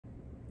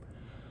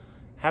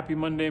Happy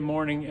Monday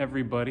morning,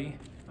 everybody.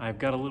 I've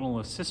got a little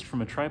assist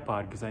from a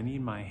tripod because I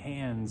need my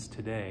hands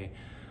today.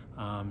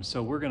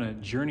 So we're going to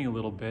journey a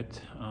little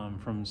bit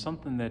from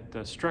something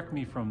that struck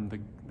me from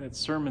that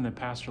sermon that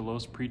Pastor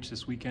Los preached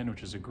this weekend,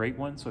 which is a great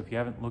one. So if you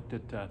haven't looked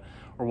at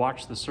or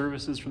watched the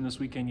services from this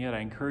weekend yet, I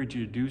encourage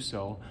you to do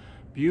so.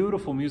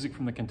 Beautiful music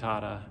from the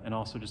cantata and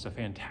also just a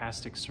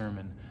fantastic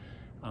sermon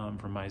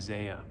from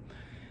Isaiah.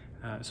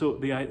 So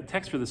the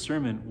text for the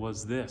sermon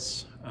was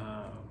this.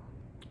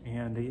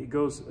 And it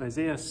goes,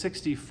 Isaiah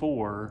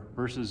 64,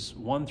 verses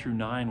 1 through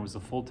 9 was the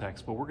full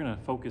text, but we're going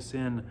to focus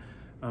in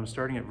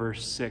starting at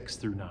verse 6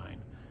 through 9.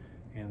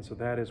 And so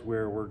that is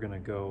where we're going to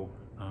go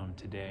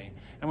today.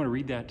 I'm going to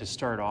read that to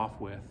start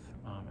off with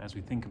as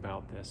we think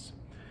about this.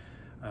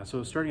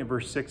 So starting at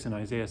verse 6 in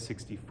Isaiah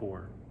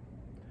 64.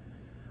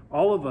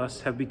 All of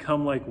us have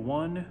become like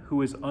one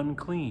who is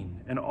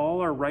unclean, and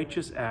all our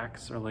righteous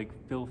acts are like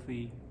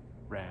filthy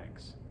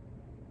rags.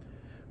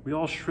 We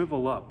all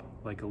shrivel up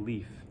like a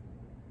leaf,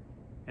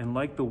 and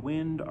like the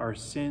wind, our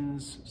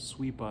sins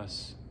sweep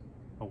us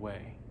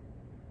away.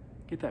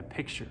 Get that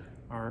picture.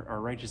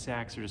 Our righteous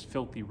acts are just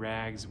filthy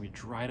rags, and we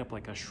dried up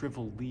like a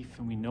shriveled leaf,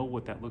 and we know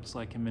what that looks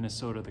like in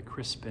Minnesota, the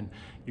crisp, and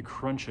you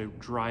crunch a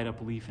dried up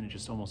leaf and it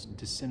just almost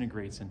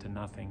disintegrates into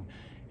nothing.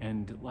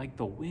 And like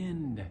the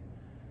wind,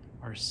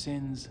 our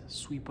sins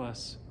sweep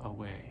us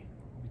away.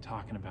 We'll be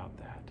talking about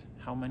that.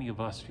 How many of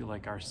us feel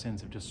like our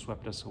sins have just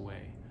swept us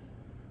away?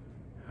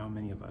 How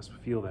many of us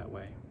feel that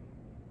way?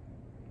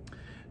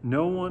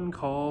 No one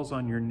calls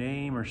on your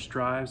name or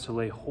strives to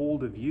lay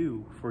hold of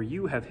you, for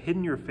you have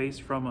hidden your face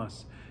from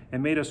us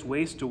and made us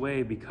waste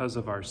away because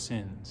of our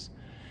sins.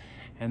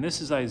 And this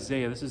is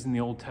Isaiah. This is in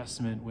the Old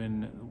Testament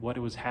when what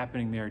was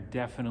happening there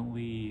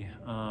definitely,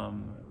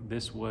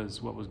 this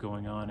was what was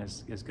going on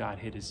as God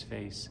hid his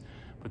face.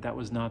 But that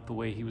was not the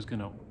way he was going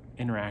to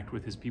interact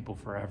with his people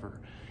forever.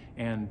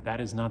 And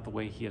that is not the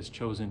way he has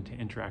chosen to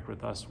interact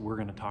with us. We're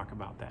going to talk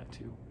about that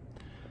too.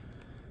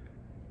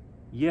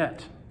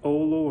 Yet, O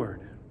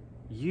Lord,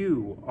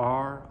 you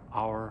are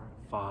our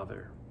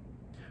Father.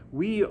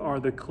 We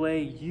are the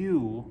clay,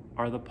 you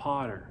are the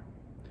potter.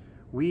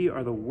 We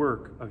are the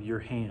work of your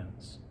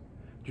hands.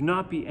 Do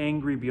not be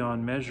angry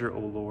beyond measure, O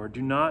Lord.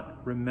 Do not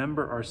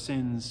remember our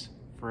sins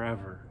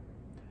forever.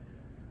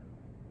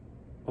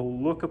 O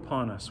look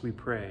upon us, we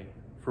pray,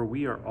 for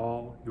we are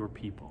all your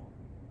people.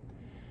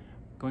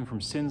 Going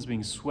from sins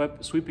being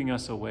sweeping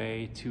us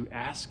away to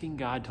asking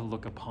God to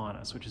look upon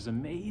us, which is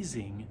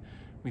amazing.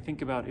 We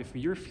think about if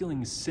you're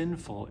feeling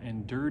sinful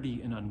and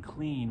dirty and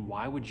unclean,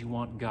 why would you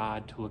want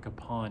God to look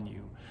upon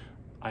you?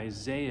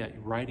 Isaiah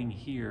writing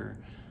here,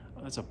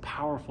 that's a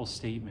powerful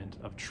statement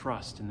of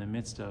trust in the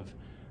midst of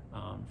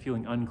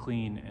feeling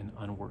unclean and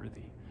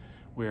unworthy,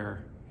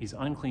 where he's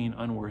unclean,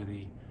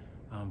 unworthy,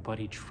 but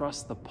he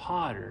trusts the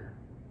potter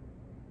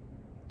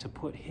to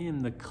put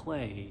him, the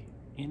clay,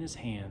 in his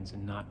hands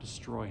and not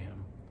destroy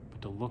him,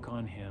 but to look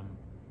on him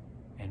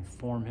and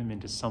form him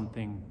into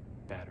something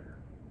better,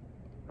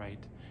 right?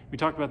 We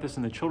talked about this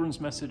in the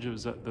children's message. It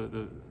was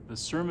the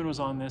sermon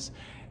was on this.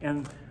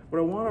 And what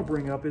I want to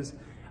bring up is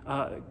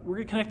we're going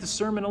to connect the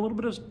sermon a little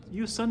bit of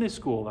youth Sunday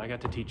school. I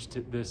got to teach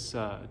this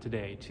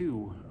today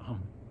too,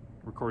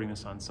 recording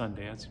this on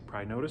Sunday, as you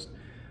probably noticed.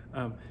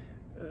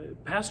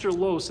 Pastor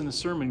Los in the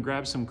sermon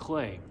grabbed some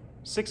clay,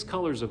 6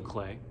 colors of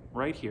clay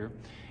right here,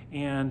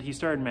 and he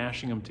started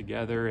mashing them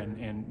together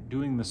and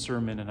doing the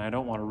sermon, and I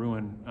don't want to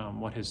ruin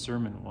what his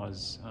sermon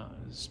was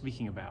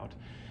speaking about.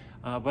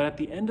 But at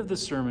the end of the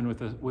sermon,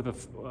 with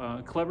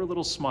a clever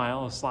little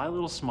smile, a sly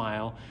little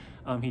smile,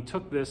 he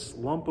took this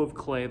lump of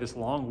clay, this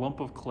long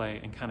lump of clay,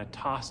 and kind of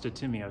tossed it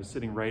to me. I was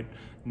sitting right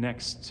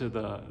next to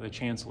the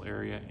chancel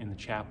area in the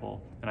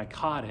chapel, and I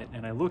caught it,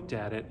 and I looked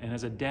at it, and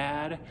as a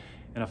dad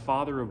and a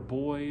father of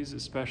boys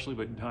especially,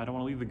 but I don't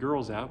want to leave the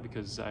girls out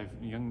because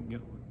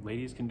young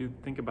ladies can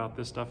think about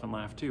this stuff and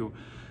laugh too,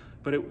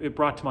 but it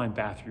brought to mind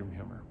bathroom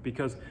humor,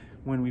 because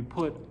when we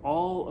put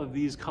all of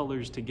these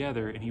colors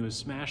together and he was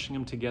smashing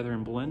them together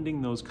and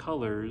blending those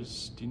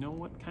colors, do you know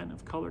what kind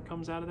of color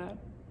comes out of that?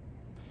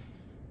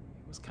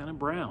 It was kind of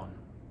brown,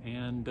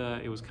 and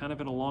it was kind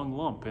of in a long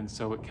lump, and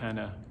so it kind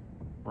of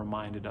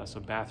reminded us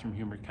of bathroom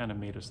humor. It kind of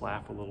made us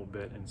laugh a little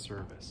bit in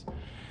service.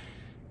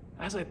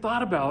 As I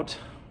thought about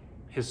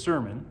his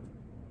sermon,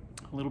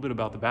 a little bit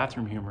about the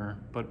bathroom humor,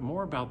 but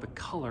more about the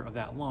color of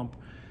that lump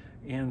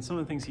and some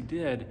of the things he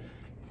did,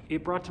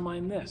 it brought to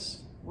mind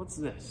this. What's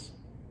this?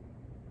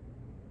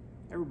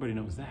 Everybody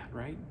knows that,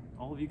 right?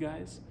 All of you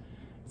guys?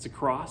 It's a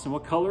cross, and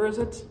what color is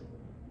it?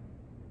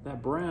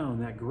 That brown,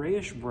 that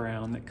grayish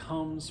brown that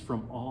comes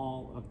from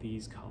all of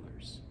these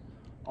colors.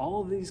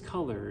 All of these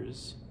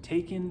colors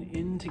taken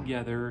in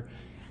together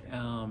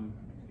kind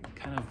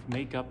of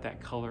make up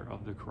that color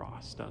of the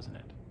cross, doesn't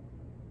it?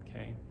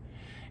 Okay?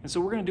 And so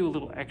we're going to do a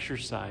little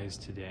exercise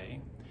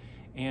today.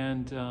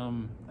 And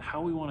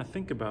how we want to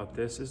think about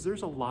this is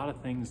there's a lot of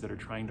things that are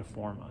trying to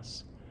form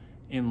us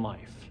in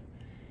life.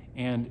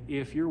 And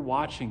if you're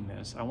watching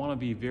this, I want to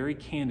be very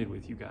candid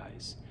with you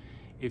guys.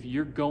 If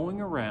you're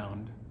going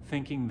around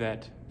thinking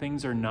that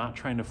things are not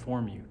trying to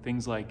form you,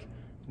 things like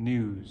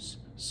news,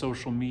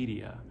 social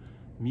media,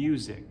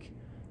 music,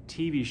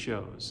 TV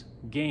shows,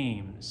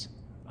 games,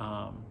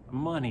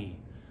 money,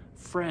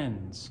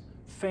 friends,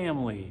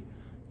 family,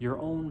 your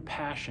own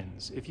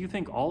passions. If you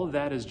think all of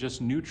that is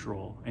just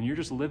neutral and you're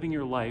just living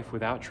your life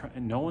without,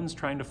 no one's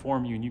trying to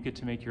form you and you get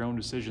to make your own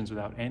decisions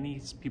without any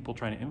people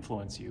trying to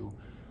influence you,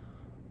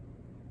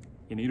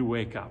 you need to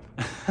wake up.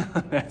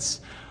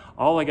 That's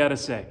all I gotta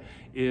say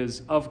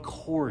is, of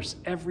course,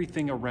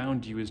 everything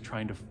around you is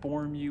trying to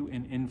form you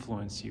and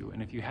influence you.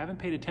 And if you haven't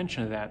paid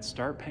attention to that,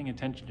 start paying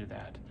attention to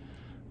that.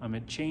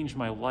 It changed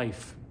my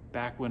life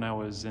back when I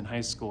was in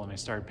high school and I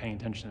started paying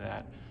attention to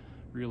that,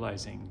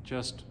 realizing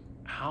just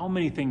how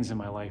many things in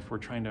my life were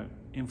trying to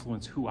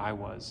influence who I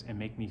was and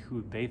make me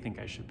who they think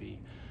I should be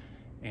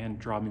and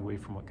draw me away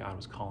from what God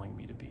was calling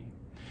me to be.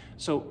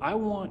 So I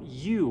want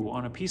you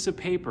on a piece of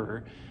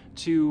paper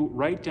to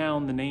write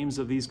down the names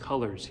of these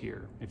colors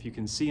here. If you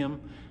can see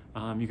them,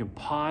 you can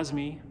pause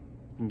me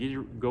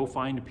and go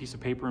find a piece of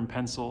paper and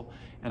pencil,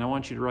 and I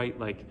want you to write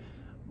like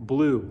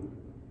blue,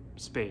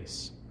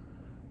 space,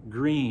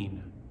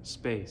 green,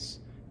 space,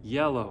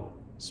 yellow,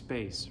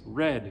 space,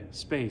 red,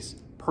 space,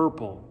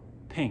 purple,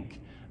 pink.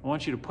 I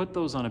want you to put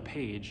those on a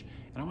page,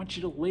 and I want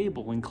you to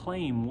label and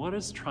claim what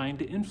is trying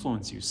to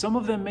influence you. Some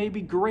of them may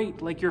be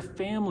great, like your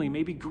family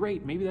may be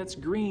great. Maybe that's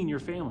green, your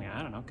family.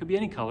 I don't know. It could be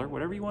any color,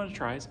 whatever you want to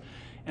try.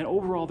 And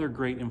overall, they're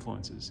great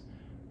influences.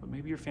 But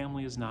maybe your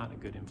family is not a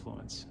good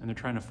influence, and they're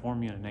trying to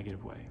form you in a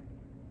negative way.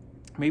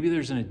 Maybe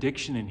there's an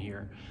addiction in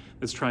here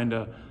that's trying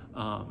to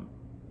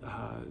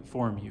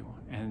form you,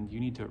 and you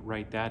need to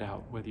write that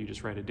out, whether you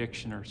just write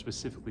addiction or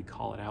specifically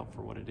call it out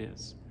for what it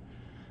is.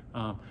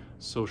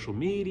 Social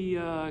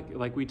media,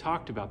 like we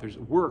talked about, there's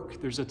work,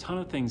 there's a ton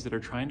of things that are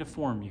trying to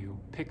form you.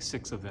 Pick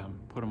 6 of them,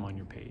 put them on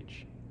your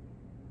page.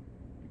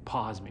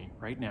 Pause me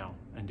right now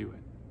and do it.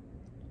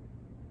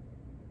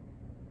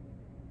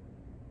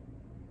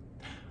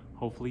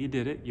 Hopefully you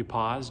did it. You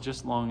paused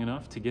just long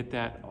enough to get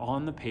that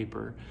on the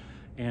paper.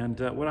 And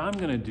what I'm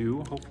gonna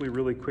do, hopefully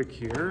really quick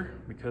here,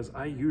 because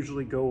I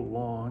usually go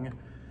long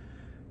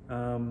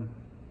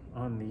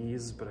on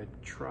these, but I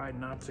try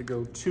not to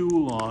go too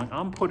long.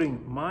 I'm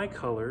putting my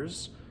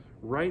colors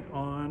right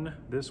on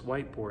this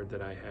whiteboard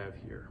that I have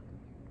here.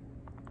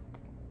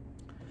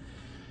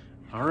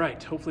 All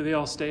right, hopefully they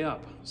all stay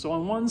up. So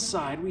on one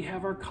side, we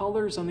have our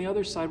colors. On the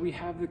other side, we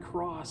have the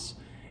cross.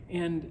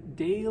 And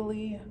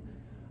daily,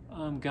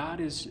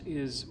 God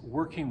is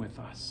working with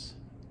us.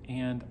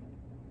 And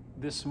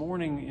this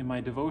morning in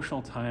my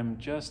devotional time,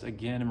 just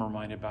again, I'm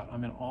reminded about,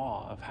 I'm in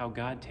awe of how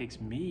God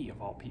takes me,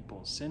 of all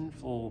people,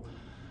 sinful,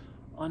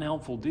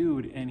 unhelpful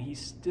dude, and he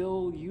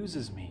still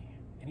uses me,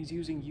 and he's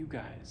using you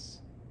guys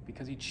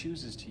because he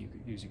chooses to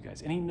use you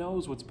guys, and he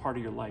knows what's part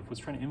of your life,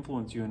 what's trying to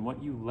influence you, and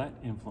what you let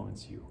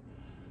influence you.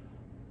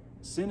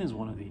 Sin is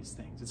one of these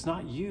things. It's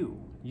not you.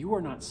 You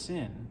are not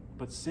sin,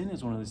 but sin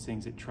is one of those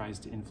things that tries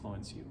to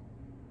influence you.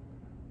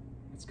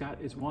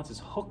 It wants its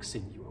hooks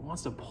in you. It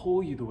wants to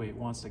pull you the way it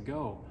wants to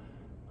go.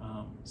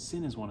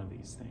 Sin is one of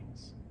these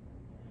things.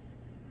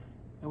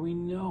 And we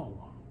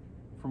know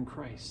from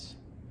Christ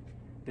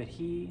that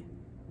he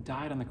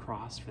died on the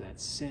cross for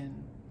that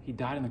sin. He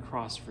died on the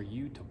cross for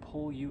you, to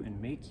pull you and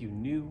make you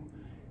new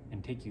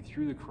and take you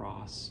through the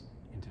cross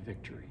into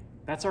victory.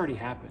 That's already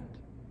happened.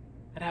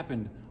 That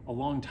happened a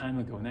long time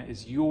ago, and that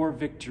is your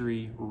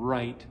victory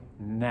right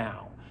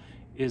now.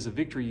 It is a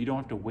victory you don't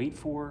have to wait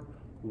for,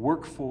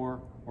 work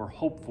for, or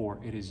hope for.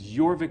 It is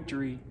your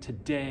victory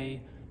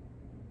today,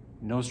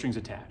 no strings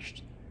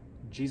attached.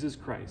 Jesus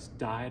Christ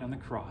died on the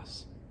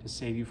cross to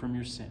save you from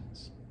your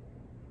sins.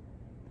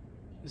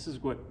 This is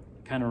what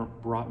kind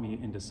of brought me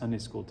into Sunday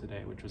school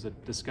today, which was a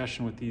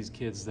discussion with these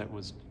kids that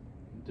was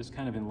just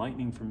kind of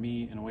enlightening for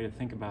me in a way to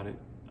think about it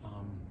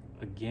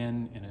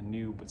again in a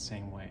new but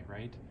same way,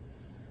 right?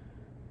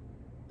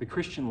 The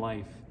Christian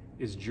life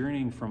is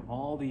journeying from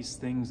all these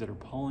things that are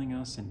pulling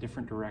us in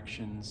different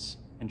directions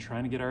and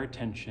trying to get our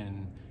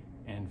attention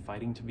and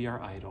fighting to be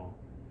our idol,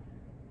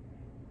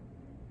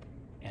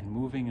 and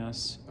moving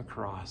us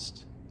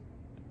across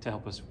to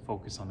help us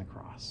focus on the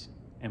cross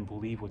and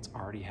believe what's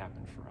already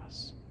happened for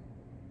us.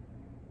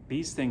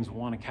 These things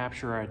want to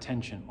capture our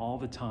attention all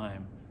the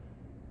time.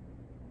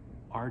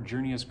 Our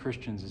journey as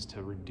Christians is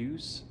to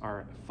reduce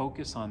our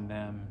focus on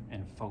them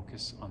and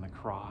focus on the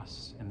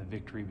cross and the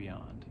victory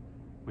beyond,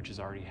 which has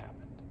already happened.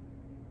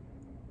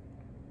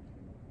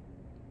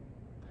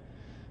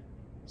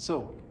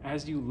 So,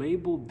 as you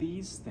label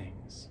these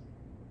things,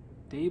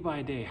 day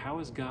by day, how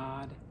is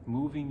God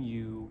moving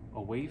you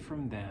away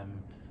from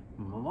them,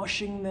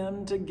 mushing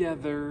them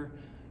together,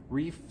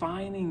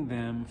 refining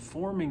them,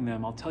 forming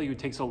them? I'll tell you, it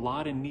takes a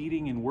lot of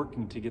kneading and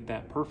working to get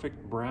that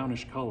perfect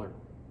brownish color.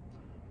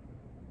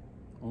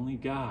 Only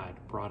God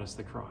brought us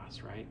the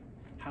cross, right?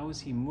 How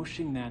is he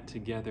mushing that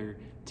together,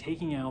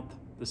 taking out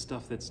the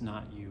stuff that's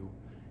not you,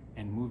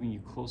 and moving you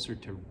closer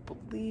to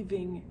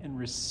believing and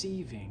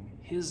receiving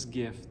his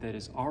gift that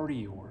is already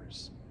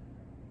yours?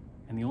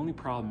 And the only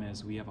problem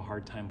is we have a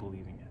hard time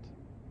believing it.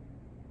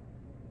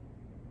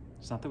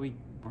 It's not that we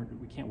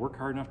can't work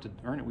hard enough to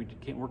earn it. We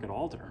can't work at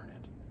all to earn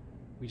it.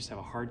 we just have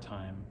a hard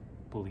time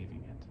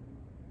believing it.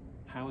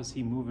 How is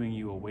he moving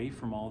you away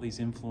from all these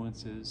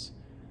influences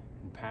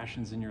and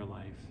passions in your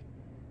life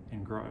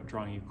and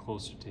drawing you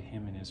closer to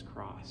him and his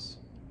cross,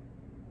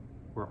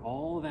 where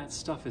all that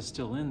stuff is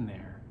still in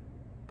there,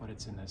 but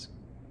it's in this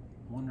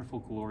wonderful,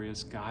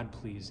 glorious,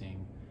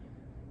 God-pleasing,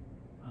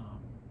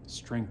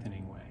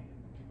 strengthening way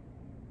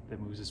that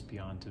moves us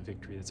beyond to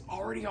victory that's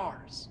already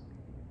ours,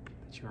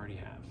 that you already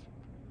have.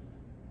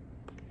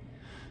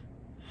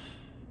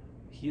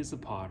 He is the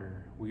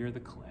potter, we are the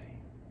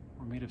clay.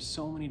 We're made of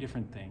so many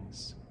different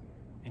things,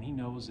 and he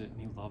knows it and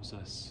he loves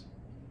us.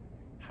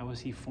 How is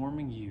he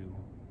forming you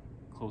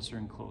closer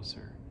and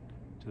closer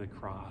to the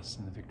cross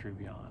and the victory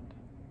beyond?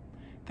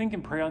 Think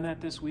and pray on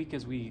that this week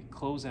as we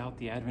close out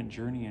the Advent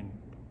journey and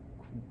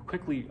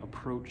quickly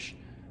approach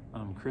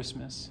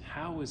Christmas.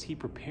 How is he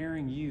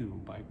preparing you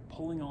by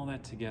pulling all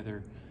that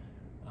together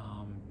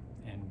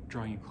and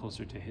drawing you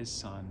closer to his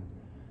Son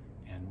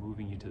and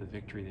moving you to the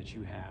victory that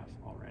you have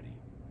already,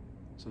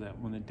 so that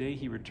when the day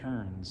he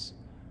returns,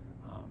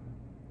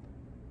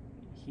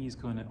 he's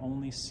going to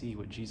only see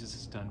what Jesus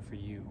has done for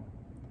you.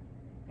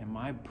 And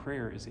my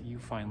prayer is that you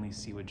finally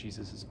see what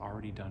Jesus has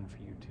already done for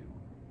you too.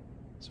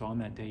 So on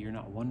that day, you're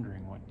not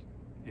wondering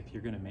if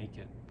you're going to make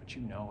it, but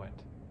you know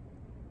it.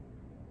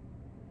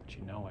 But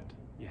you know it.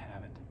 You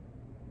have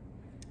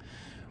it.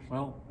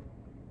 Well,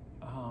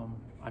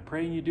 I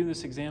pray you do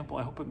this example.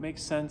 I hope it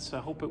makes sense. I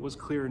hope it was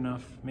clear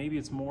enough. Maybe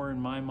it's more in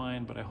my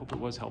mind, but I hope it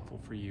was helpful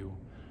for you.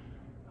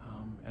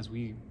 As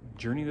we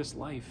journey this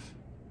life,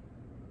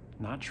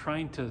 not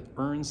trying to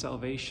earn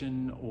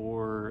salvation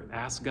or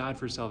ask God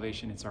for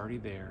salvation, it's already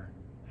there.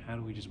 How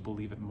do we just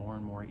believe it more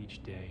and more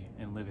each day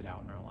and live it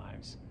out in our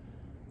lives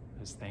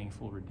as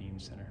thankful,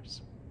 redeemed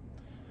sinners?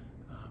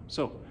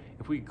 So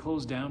if we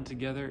close down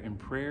together in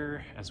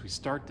prayer as we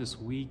start this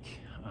week,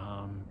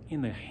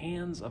 in the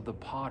hands of the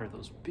potter,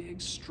 those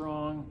big,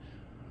 strong,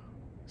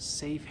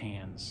 safe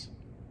hands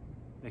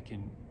that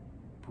can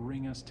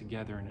bring us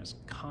together and is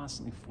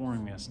constantly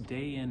forming us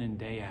day in and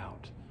day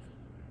out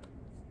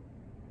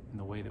in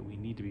the way that we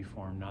need to be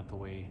formed, not the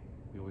way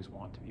we always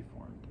want to be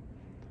formed.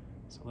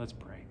 So let's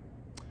pray.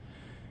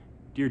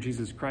 Dear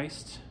Jesus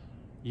Christ,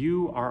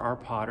 you are our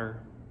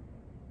potter.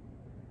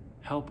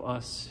 Help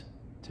us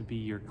to be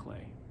your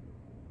clay.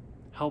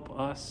 Help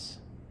us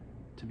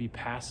to be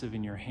passive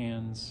in your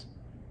hands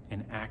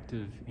and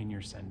active in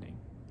your sending.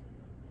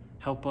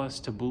 Help us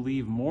to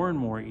believe more and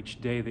more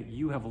each day that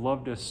you have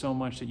loved us so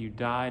much that you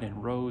died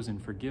and rose and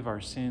forgive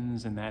our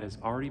sins, and that is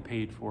already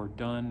paid for,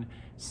 done,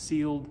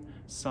 sealed,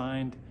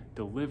 signed,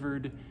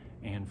 delivered,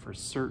 and for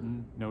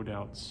certain, no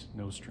doubts,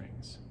 no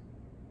strings.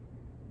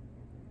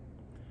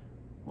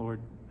 Lord,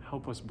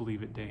 help us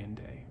believe it day and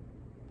day.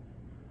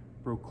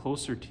 Grow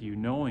closer to you,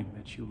 knowing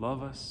that you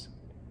love us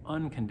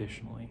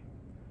unconditionally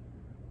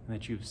and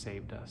that you've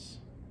saved us.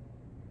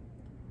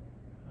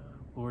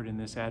 Lord, in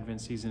this Advent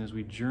season, as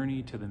we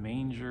journey to the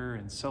manger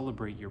and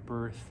celebrate your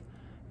birth,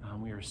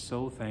 we are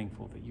so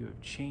thankful that you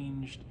have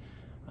changed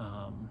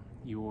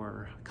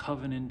your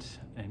covenant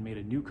and made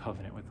a new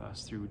covenant with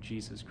us through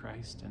Jesus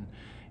Christ,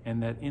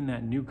 and that in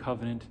that new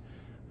covenant,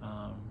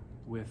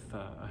 with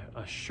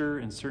a sure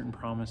and certain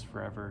promise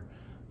forever,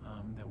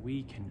 that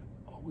we can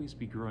always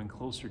be growing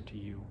closer to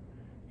you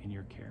in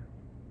your care.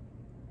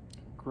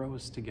 Grow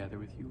us together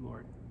with you,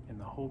 Lord, in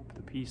the hope,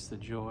 the peace, the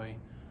joy,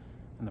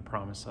 and the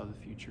promise of the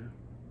future.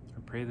 I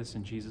pray this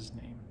in Jesus'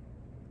 name.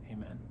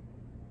 Amen.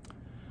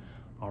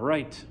 All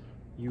right,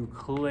 you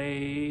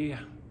clay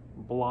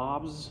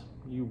blobs,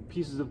 you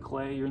pieces of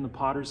clay, you're in the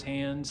potter's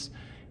hands.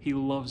 He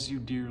loves you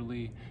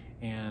dearly.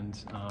 And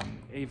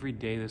every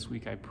day this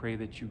week, I pray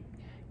that you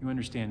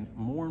understand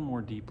more and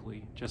more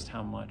deeply just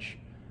how much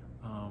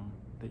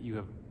that you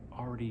have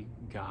already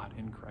got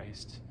in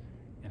Christ,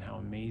 and how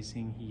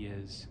amazing he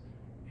is,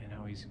 and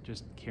how he's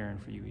just caring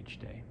for you each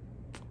day.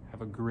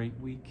 Have a great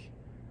week.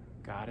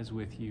 God is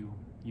with you.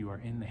 You are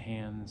in the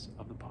hands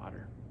of the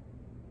potter.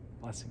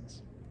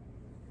 Blessings.